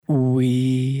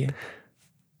We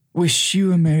wish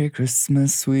you a Merry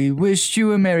Christmas. We wish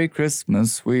you a Merry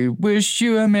Christmas. We wish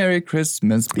you a Merry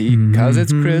Christmas because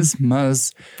it's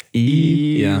Christmas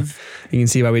Eve. Yeah. You can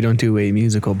see why we don't do a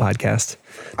musical podcast.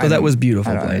 But that was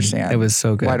beautiful. I don't understand. It was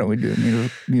so good. Why don't we do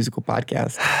a musical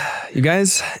podcast? You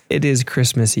guys, it is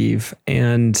Christmas Eve,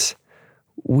 and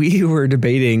we were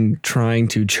debating trying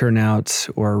to churn out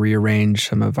or rearrange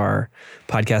some of our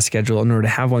podcast schedule in order to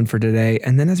have one for today.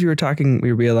 And then as we were talking,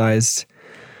 we realized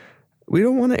we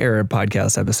don't want to air a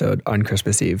podcast episode on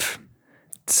Christmas Eve.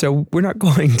 So we're not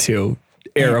going to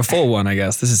air a full one, I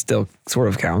guess. This is still sort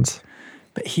of counts.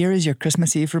 But here is your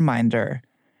Christmas Eve reminder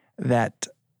that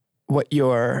what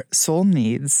your soul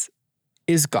needs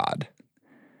is God.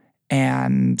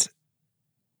 And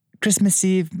Christmas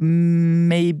Eve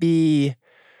may be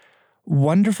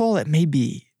wonderful. It may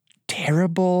be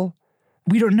terrible.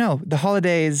 We don't know. The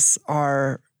holidays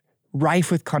are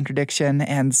rife with contradiction.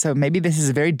 And so maybe this is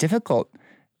a very difficult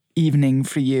evening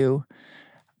for you.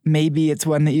 Maybe it's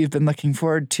one that you've been looking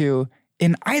forward to.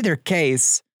 In either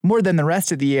case, more than the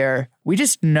rest of the year, we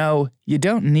just know you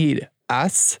don't need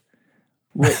us.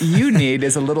 What you need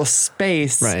is a little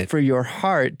space for your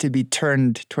heart to be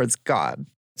turned towards God.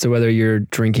 So whether you're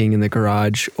drinking in the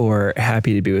garage or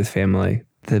happy to be with family,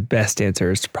 the best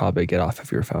answer is to probably get off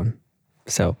of your phone.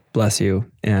 So bless you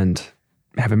and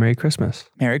have a Merry Christmas.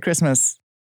 Merry Christmas.